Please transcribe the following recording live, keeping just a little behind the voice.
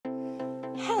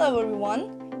Hello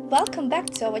everyone, welcome back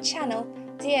to our channel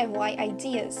DIY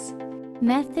Ideas.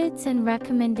 Methods and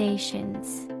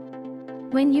recommendations.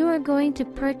 When you are going to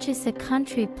purchase a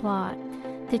country plot,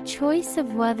 the choice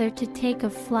of whether to take a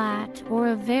flat or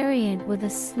a variant with a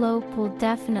slope will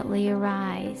definitely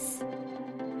arise.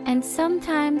 And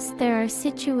sometimes there are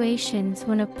situations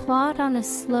when a plot on a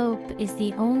slope is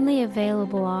the only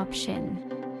available option.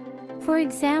 For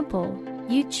example,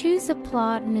 you choose a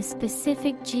plot in a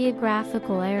specific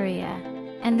geographical area,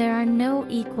 and there are no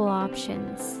equal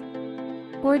options.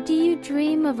 Or do you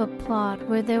dream of a plot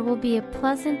where there will be a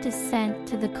pleasant descent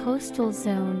to the coastal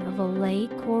zone of a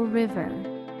lake or river?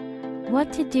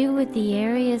 What to do with the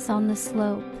areas on the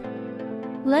slope?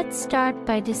 Let's start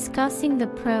by discussing the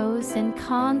pros and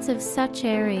cons of such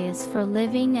areas for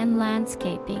living and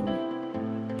landscaping.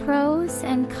 Pros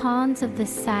and cons of the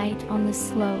site on the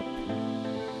slope.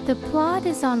 The plot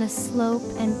is on a slope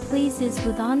and pleases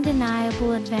with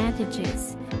undeniable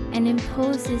advantages and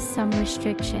imposes some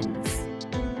restrictions.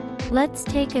 Let's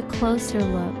take a closer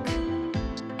look.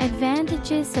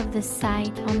 Advantages of the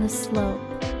site on the slope.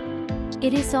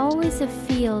 It is always a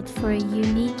field for a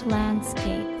unique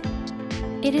landscape.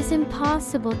 It is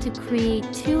impossible to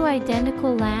create two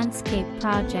identical landscape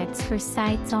projects for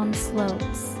sites on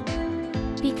slopes,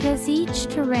 because each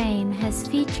terrain has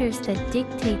features that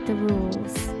dictate the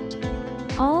rules.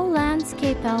 All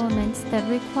landscape elements that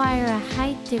require a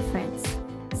height difference,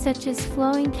 such as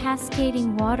flowing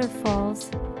cascading waterfalls,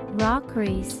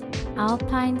 rockeries,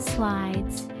 alpine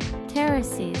slides,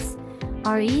 terraces,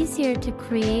 are easier to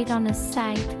create on a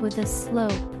site with a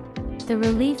slope. The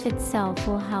relief itself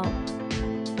will help.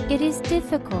 It is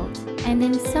difficult, and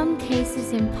in some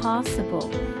cases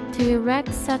impossible, to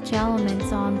erect such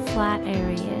elements on flat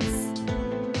areas.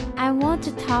 I want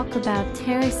to talk about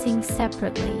terracing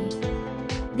separately.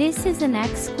 This is an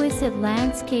exquisite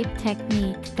landscape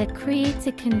technique that creates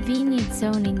a convenient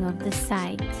zoning of the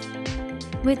site.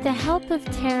 With the help of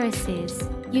terraces,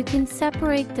 you can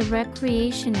separate the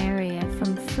recreation area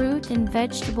from fruit and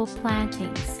vegetable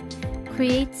plantings,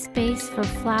 create space for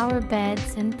flower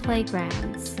beds and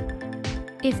playgrounds.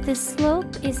 If the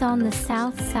slope is on the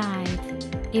south side,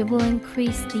 it will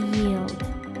increase the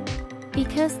yield,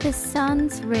 because the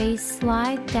sun's rays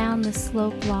slide down the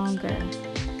slope longer.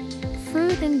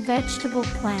 Fruit and vegetable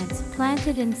plants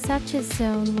planted in such a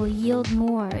zone will yield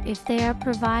more if they are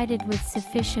provided with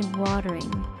sufficient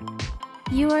watering.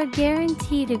 You are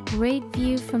guaranteed a great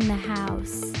view from the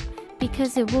house,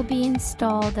 because it will be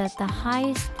installed at the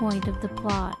highest point of the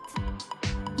plot.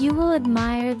 You will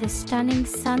admire the stunning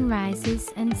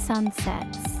sunrises and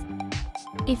sunsets.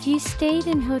 If you stayed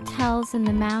in hotels in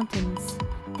the mountains,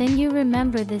 then you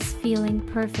remember this feeling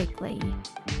perfectly.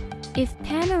 If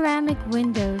panoramic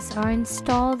windows are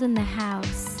installed in the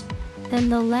house, then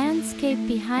the landscape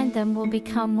behind them will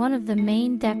become one of the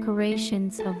main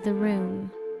decorations of the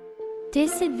room.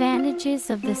 Disadvantages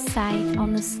of the site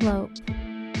on the slope.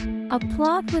 A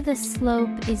plot with a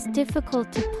slope is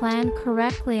difficult to plan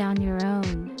correctly on your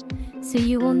own, so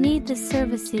you will need the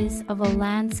services of a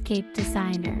landscape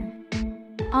designer.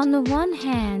 On the one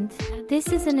hand, this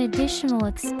is an additional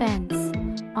expense.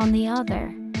 On the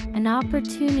other, an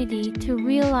opportunity to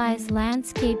realize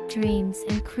landscape dreams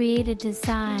and create a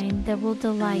design that will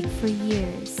delight for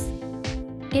years.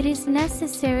 It is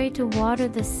necessary to water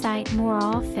the site more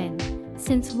often,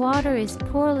 since water is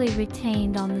poorly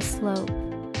retained on the slope.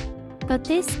 But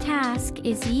this task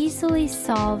is easily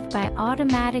solved by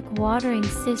automatic watering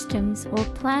systems or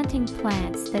planting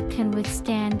plants that can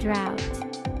withstand drought.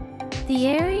 The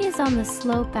areas on the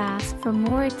slope ask for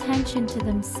more attention to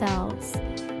themselves.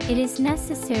 It is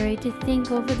necessary to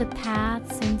think over the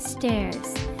paths and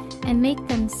stairs, and make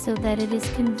them so that it is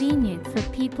convenient for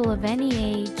people of any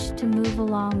age to move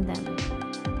along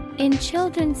them. In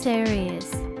children's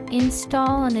areas,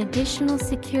 install an additional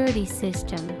security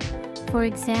system, for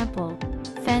example,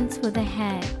 fence with a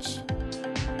hedge.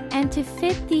 And to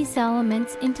fit these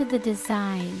elements into the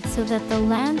design so that the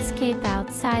landscape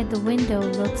outside the window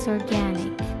looks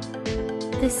organic.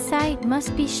 The site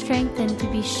must be strengthened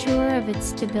to be sure of its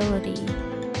stability.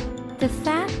 The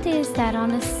fact is that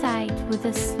on a site with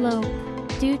a slope,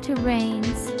 due to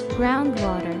rains,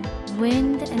 groundwater,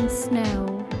 wind and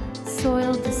snow,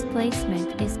 soil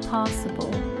displacement is possible,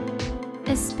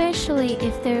 especially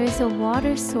if there is a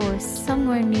water source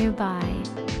somewhere nearby,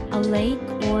 a lake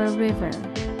or a river.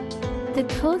 The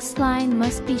coastline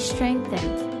must be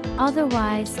strengthened,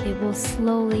 otherwise it will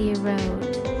slowly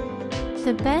erode.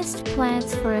 The best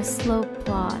plants for a slope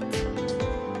plot.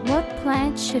 What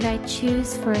plants should I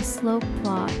choose for a slope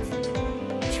plot?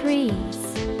 Trees.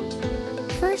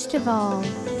 First of all,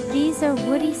 These are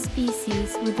woody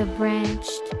species with a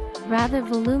branched, rather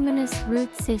voluminous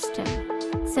root system,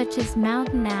 such as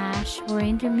mountain ash or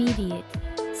intermediate,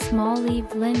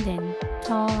 small-leaved linden,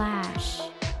 tall ash.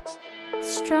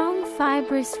 Strong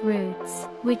fibrous roots,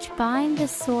 which bind the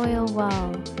soil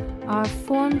well, are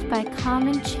formed by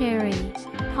common cherry,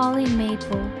 holly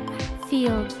maple,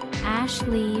 field,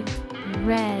 ash-leaved,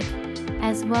 red,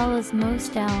 as well as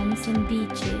most elms and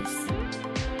beeches.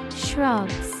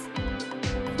 Shrubs.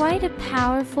 Quite a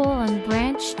powerful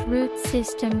unbranched root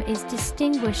system is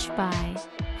distinguished by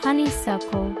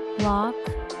honeysuckle, lock,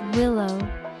 willow,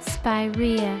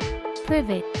 spirea,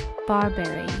 privet,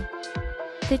 barberry.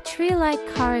 The tree-like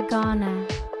carigana,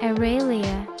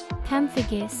 aralia,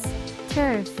 pemphigus,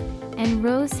 turf, and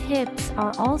rose hips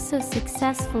are also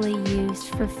successfully used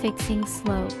for fixing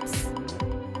slopes.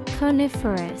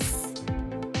 Coniferous.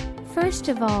 First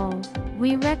of all,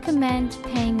 we recommend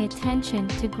paying attention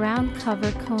to ground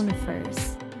cover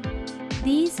conifers.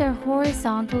 These are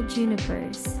horizontal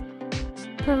junipers.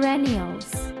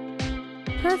 Perennials.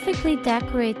 Perfectly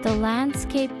decorate the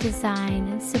landscape design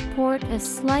and support a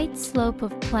slight slope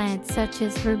of plants such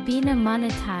as verbena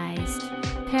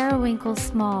monetized, periwinkle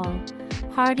small,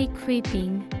 hardy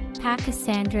creeping,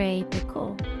 pachysandra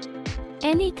apical.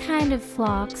 Any kind of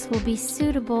phlox will be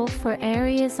suitable for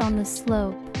areas on the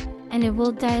slope, and it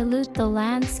will dilute the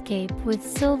landscape with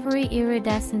silvery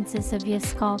iridescences of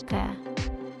Yascalca.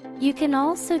 You can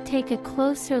also take a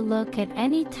closer look at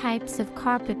any types of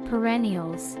carpet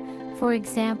perennials, for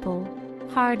example,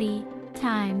 hardy,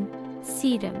 thyme,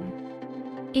 sedum.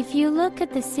 If you look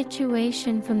at the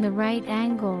situation from the right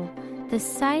angle, the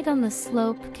site on the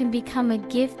slope can become a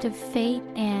gift of fate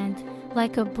and,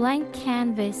 like a blank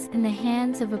canvas in the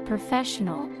hands of a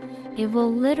professional, it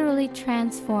will literally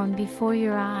transform before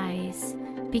your eyes,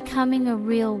 becoming a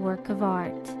real work of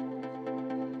art.